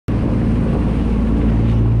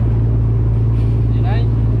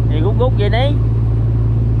hút vậy ní?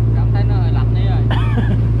 Cảm thấy nó hơi lạnh đi rồi.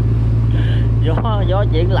 Gió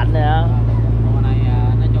chuyển lạnh nè. Mùa này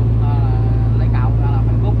nói chung lấy cào ra là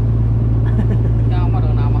phải hút. Chứ không có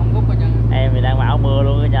đường nào mà không hút hết trơn. Em thì đang mặc áo mưa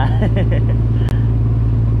luôn đó nha.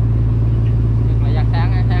 Nhưng là giặt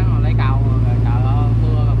sáng rồi lấy cào rồi chờ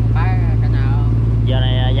mưa rồi một cái cả nhà. Giờ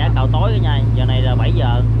này giá cào tối nha, giờ này là 7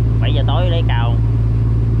 giờ tối lấy cào.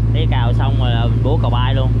 Lấy cào xong rồi là mình búa cào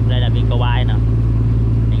bay luôn. Đây là viên cào bay nè.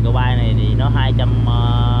 Viên cào bay này thì nó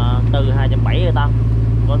 240, 270 rồi ta.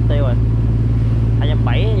 Có tiêu rồi.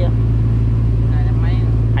 270 chứ.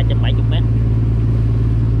 270 mét.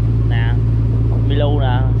 Nè, Milu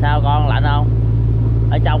nè, sao con lạnh không?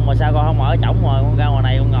 Ở trong mà sao con không ở trống rồi, con ra ngoài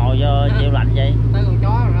này con ngồi cho chịu lạnh vậy? Tới con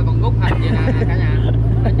chó nó còn rút hình vậy nè cả nhà.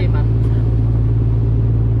 Nó chim mình.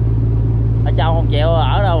 Ở trong không chịu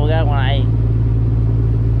ở đâu ra ngoài này.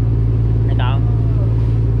 Thấy con.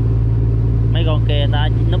 Mấy con kia người ta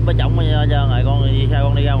núp ở trống cho rồi con đi sao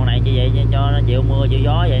con đi ra ngoài này như vậy cho nó chịu mưa chịu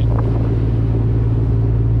gió vậy.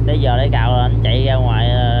 Tới giờ lấy cào là anh chạy ra ngoài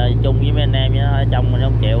chung với mấy anh em nhá, ở trong mình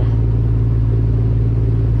không chịu.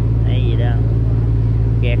 Thấy gì đó.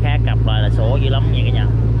 Ghe khác cặp lại là sủa dữ lắm vậy cả nhà.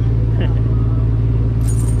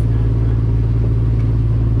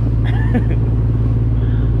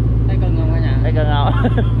 Thấy cưng không cả nhà? Thấy cưng không?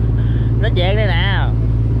 Nói chuyện đây nè.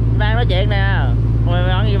 Đang nói chuyện nè. Mày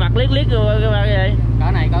ăn gì mặt liếc rồi cái mặt gì?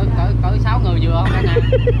 Cỡ này cỡ 6 người vừa không cả nhà?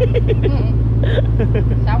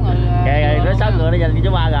 6 người. Kìa có 6 người nó dành cho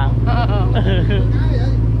chú ba kìa.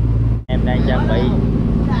 Em đang chuẩn bị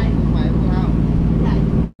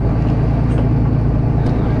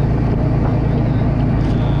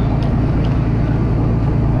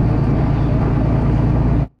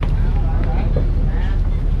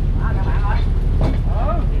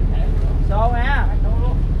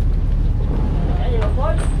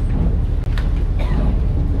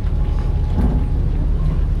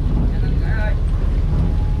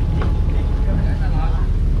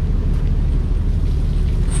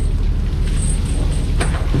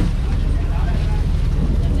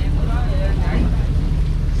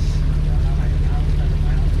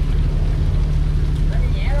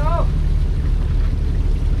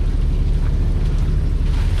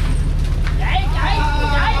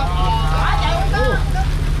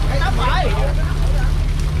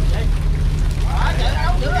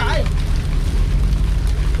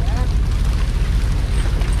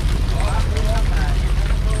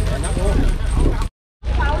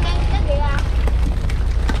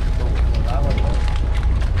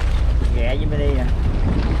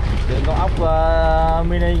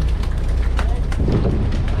mini,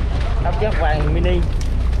 ốc chất vàng mini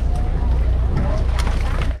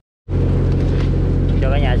cho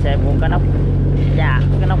cả nhà xem luôn. Cái nóc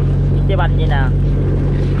cái nóc chế banh vậy nè,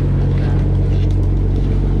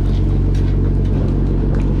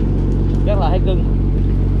 rất là thấy cưng.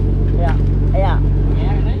 Thấy à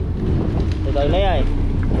từ từ lấy ơi,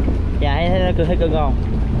 dạ thấy cưng không,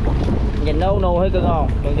 nhìn nó nu thấy cưng không,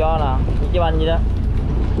 còn do là chế banh gì đó,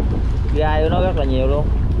 gai của nó rất là nhiều luôn.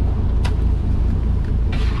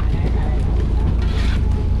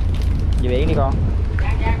 Về biển đi con.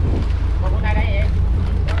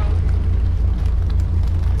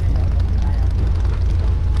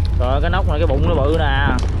 Rồi cái nóc này cái bụng nó bự nè.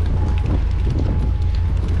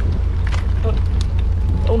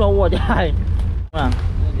 Uống nu rồi trời.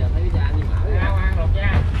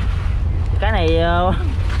 Cái này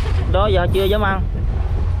đó giờ chưa dám ăn.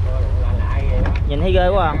 Nhìn thấy ghê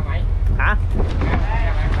quá à. Hả?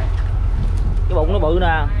 Cái bụng nó bự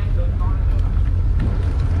nè.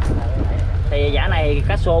 Thì giả này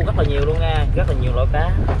cá xô rất là nhiều luôn nha, rất là nhiều loại cá.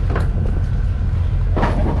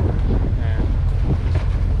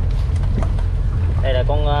 Đây là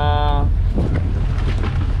con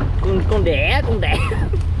đẻ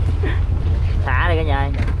thả đây cả nhà.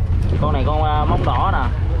 Con này con móng đỏ nè.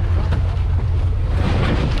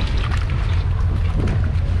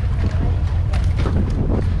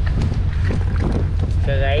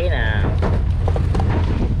 Cái gáy nè,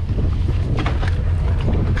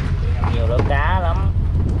 nhiều loại cá lắm.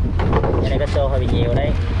 Cái này cá xô hơi bị nhiều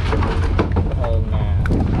đây. Thường nè.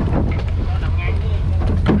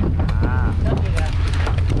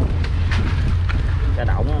 Cá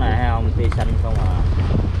động nè, thấy không, tia xanh không à.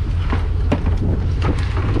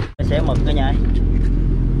 Cái xẻ mực đó nha.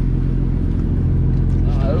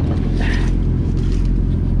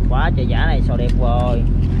 Quá trời giả này sò đẹp rồi.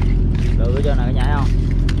 Lựa cho này cả nhà thấy không?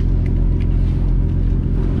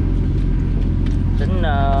 Tính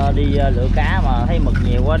đi lựa cá mà thấy mực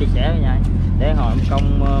nhiều quá đi xẻ cả nhà. Để hồi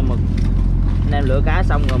công mực anh em lựa cá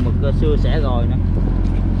xong rồi mực xưa xẻ rồi nữa.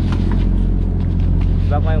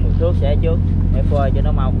 bắt mấy một thước sẽ trước để phơi cho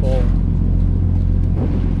nó mau khô.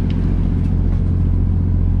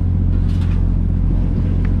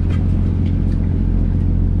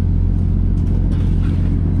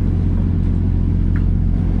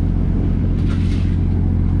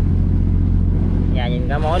 Nhà nhìn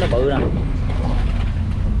cá mối nó bự nè,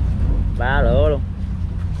 3 lửa luôn.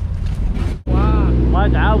 Wow. Mới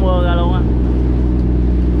cả mưa ra luôn á.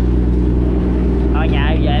 Thôi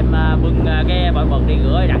nhà giờ em bưng cái bội mực đi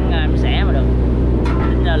rửa đặng em xẻ mà được.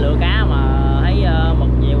 Tính lựa cá mà thấy mực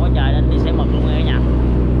nhiều quá trời nên đi xẻ mực luôn nha cả nhà.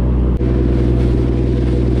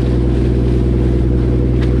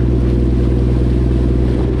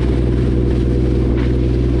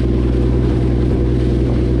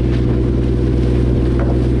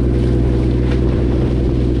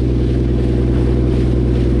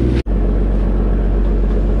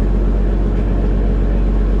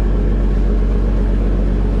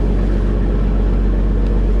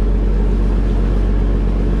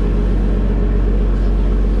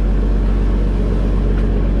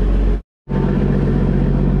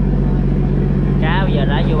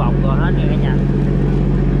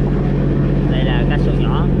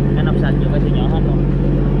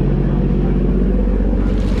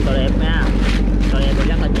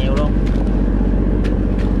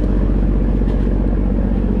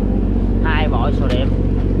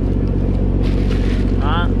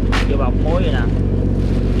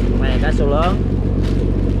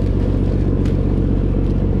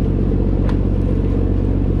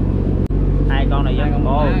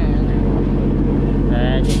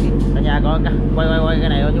 Quay cái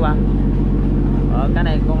này thôi chú ba. Cái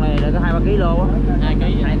này con này có 2-3 kg á. 2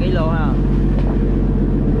 kg ha.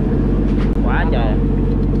 Quá trời.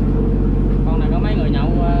 Con này có mấy người nhậu.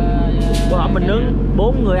 Bữa hổm mình nướng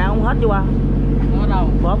 4 người ăn không hết chú ba. Có đâu.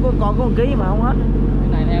 Bữa hổm có con có 1 kg mà không hết.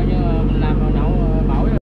 Cái này theo như mình làm nhậu bổi.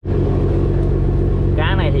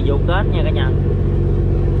 Cá này thì vô kết nha cả nhà.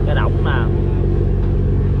 Cái động nè,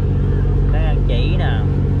 cái ăn chỉ nè,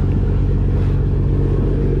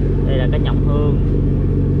 đây là cái nhộng hương,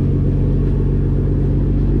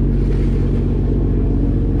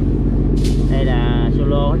 đây là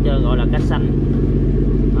solo hết trơn, gọi là cá xanh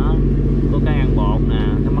đó. Có cá ăn bột nè,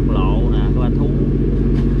 cá mắc lộ nè, có ba thú,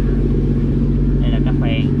 đây là cá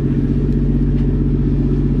phèn.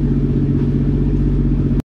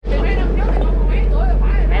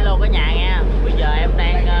 Hello cả nhà nha, bây giờ em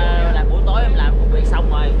đang làm buổi tối, em làm công việc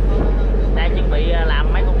xong rồi, đang chuẩn bị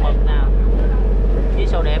làm mấy con mực nè với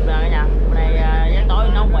sầu đẹp nè cả nhà. Hôm nay giấc tối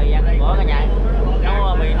nấu mì ăn bữa cả nhà,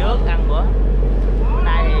 nấu mì nước ăn bữa. Hôm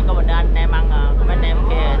nay thì có mình anh em ăn, có mấy anh em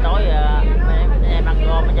kia tối mấy em ăn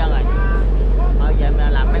gom hết trơn rồi. Thôi giờ em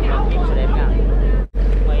làm mấy mực với sầu đẹp nha.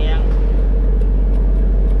 Mì ăn.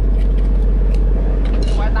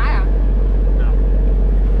 Quay tái à?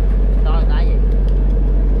 To tái gì?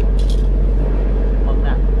 Mực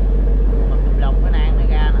nè, mực cục lồng cái nang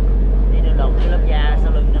nó ra nè, đi đưa lồng với lớp da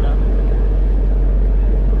sau lưng nữa.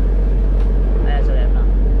 Đây là sầu đẹp nè.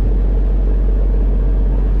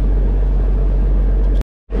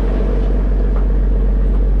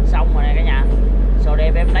 Xong rồi nè cả nhà, sầu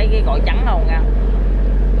đẹp em lấy cái gỏi trắng đâu nha,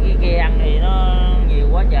 cái kia ăn thì nó nhiều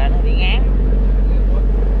quá trời nó bị ngán.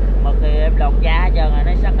 Mực thì em lột da hết trơn rồi,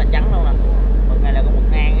 nó rất là trắng luôn nè. Mực này là con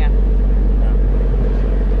mực nang nha.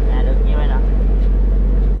 Được như vậy nè.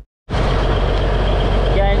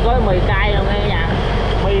 Cho em gói mì cay luôn nha cả nhà,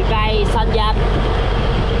 mì cay xanh danh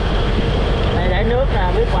này, để nước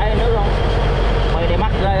nè, biết phải nước không. Mì này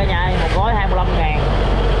mắc ghê cả nhà, một gói 25.000.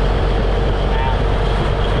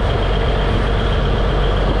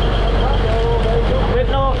 Không biết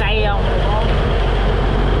nó có cay không.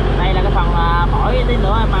 Đây là cái phần mỗi tí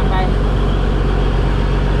nữa em ăn đây.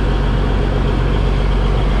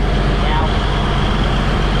 Chào.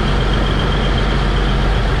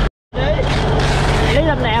 Lý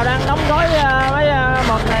Lâm Nèo đang đóng gói mấy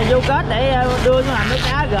mực này vô kết để đưa xuống làm mấy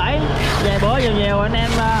cá gửi về bữa nhiều nhiều anh em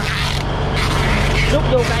rút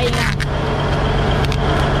vô cây nha.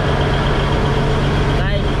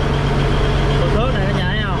 Đây một thước này cả nhà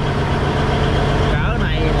thấy không, cỡ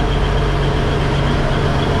này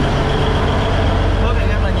thước này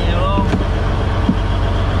rất là nhiều luôn.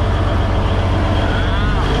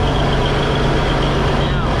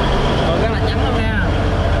 Còn rất là trắng luôn nha.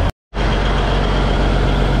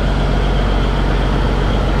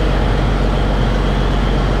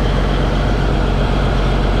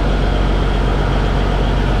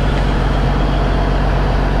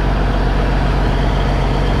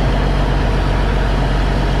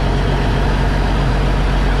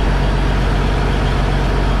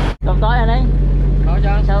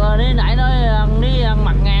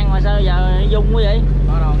 mà sao giờ dung quá vậy?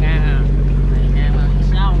 Có đầu ngang à. Này ngang mà.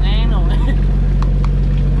 Sao ngang rồi.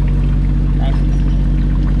 Đây.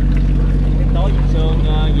 Cái tối giật xương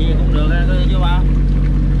gì cũng được ha chứ ba.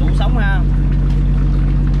 Đủ sống ha.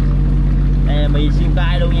 Đây là mì siêu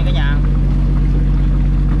cay luôn nha cả nhà.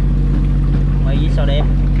 Mì với sò đẹp.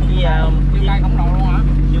 Với siêu cay khổng lồ luôn hả?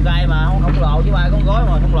 Siêu cay mà không khổng lồ chứ ba, có gói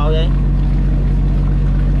mà khổng lồ vậy.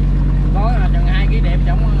 Gói là chừng 2 kg đẹp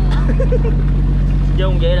giống.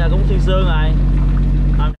 Chung vậy là cũng xương xương rồi.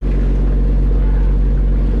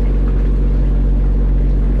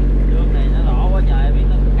 Đường này nó đỏ quá trời, biết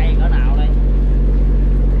nó cây cỡ nào đây.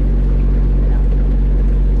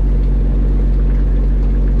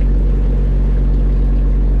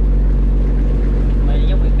 Mày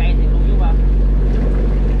giống bị cây thì luôn chứ ba.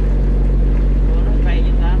 Nó cây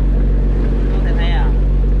chứ ta. Nó thay thay à.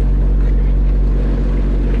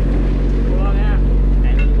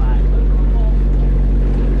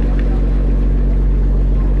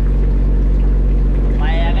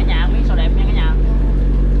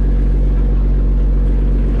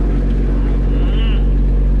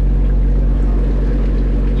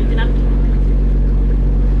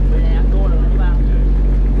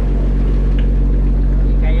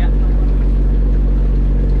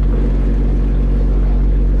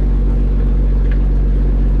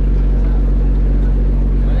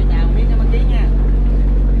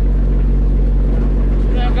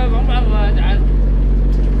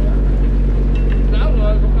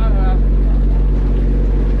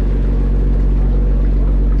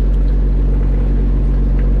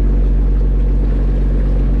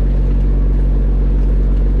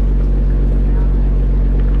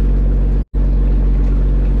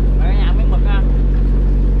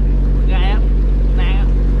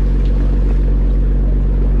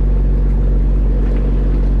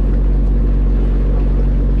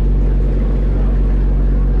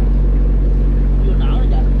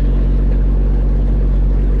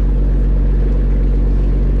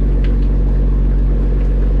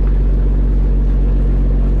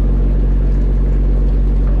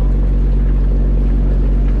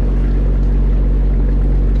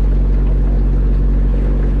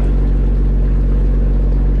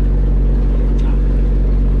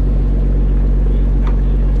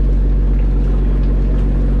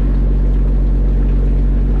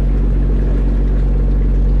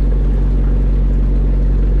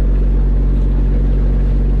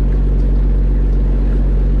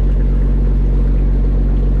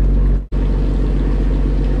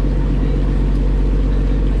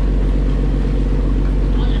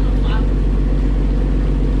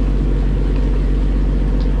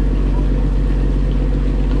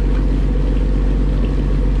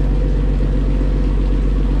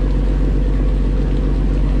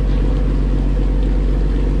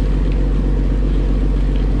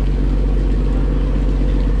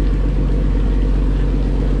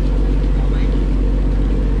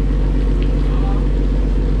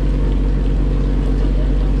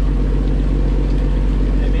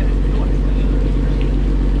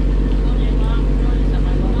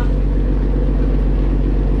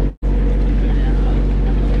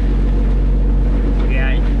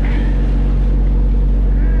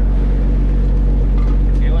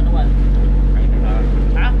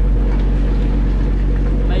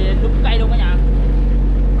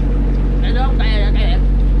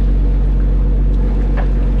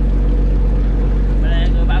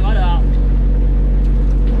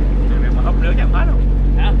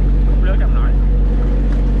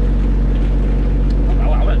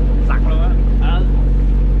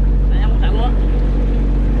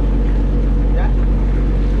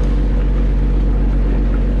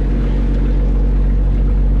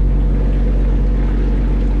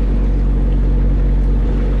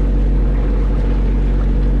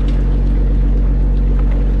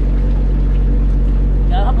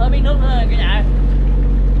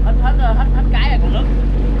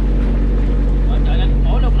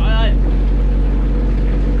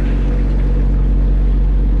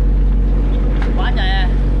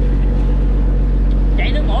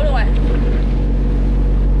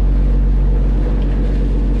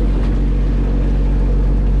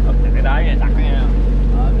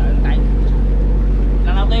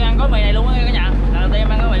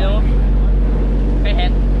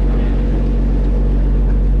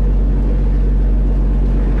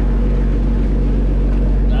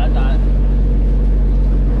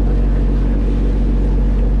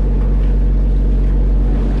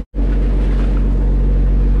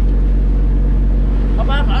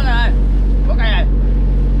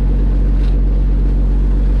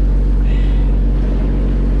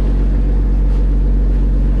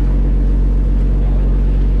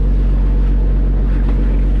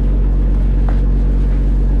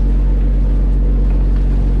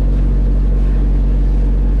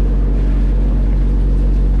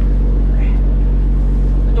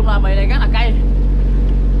 bì này rất là cay.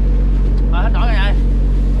 Rồi hết nổi rồi ơi.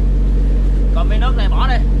 Còn miếng nước này bỏ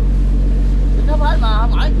đi. Tính hết mà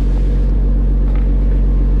không nổi.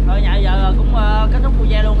 Thôi nhà giờ cũng kết thúc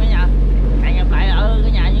video luôn cả nhà. Hẹn gặp lại ở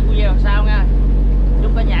cái nhà những video lần sau nha.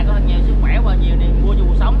 Chúc cả nhà có thật nhiều sức khỏe và nhiều niềm vui trong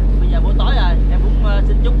cuộc sống. Bây giờ buổi tối rồi, em cũng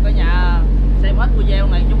xin chúc cả nhà xem hết video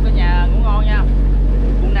này, chúc cả nhà ngủ ngon nha.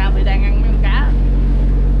 Con Nam thì đang ăn mấy con cá.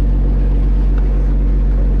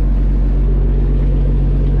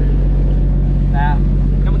 Nè,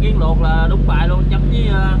 cái kiến luộc là đúng bài luôn, chấm với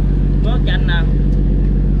mớ chanh nè.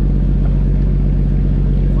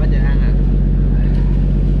 Quá trời ăn à.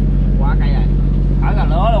 Quá cay rồi. Ở gần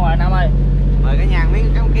lửa luôn rồi Nam ơi. Mời cả nhà ăn miếng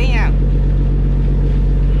cá ký nha.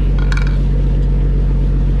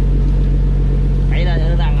 Hãy ra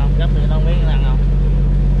thử ăn không? Gấp thử đâu miếng ăn không?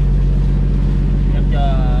 Gấp cho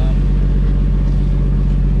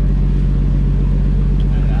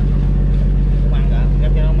ăn cả. Không ăn cả. Gấp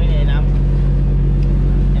cho nó miếng này Nam.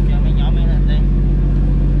 Gấp cho miếng nhỏ miếng thịt đi.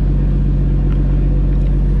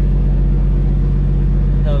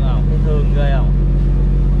 Thương không? Thấy thương ghê không?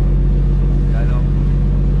 Rồi luôn.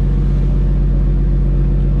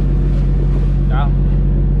 Đâu?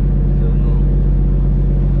 Thương luôn.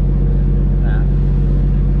 Nè.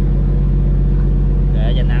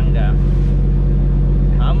 Để dành ăn kìa.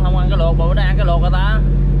 Không ăn cái luộc, bộ đang ăn cái luộc rồi ta.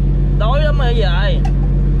 Đói lắm rồi vậy.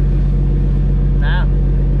 Nè.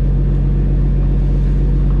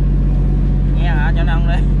 Nghe hả? Cho nó ăn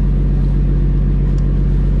đi.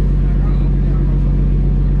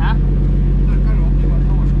 Hả?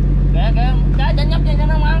 Kìa kìa, cái chanh nhấp cho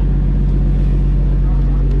nó không ăn.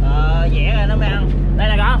 Dẻ rồi nó mới ăn. Đây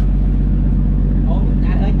là con. Ủa,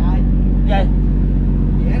 trời ơi trời. Gì?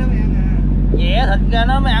 Dẻ nó mới ăn à. Dẻ thịt ra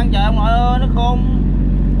nó mới ăn, trời ông nội ơi, nó khôn.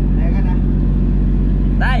 Đây cái nè.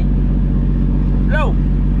 Đây. Lưu.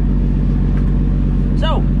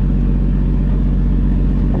 Sâu.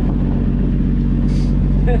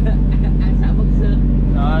 Ăn sợ mất xương.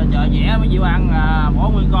 Rồi trời dẻ mới chịu ăn à, bỏ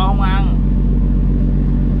nguyên con không ăn.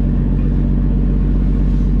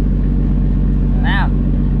 Nè.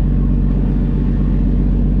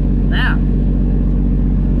 Nè.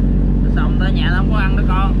 Xong tới nhà nó không có ăn đó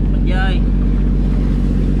con, mình chơi.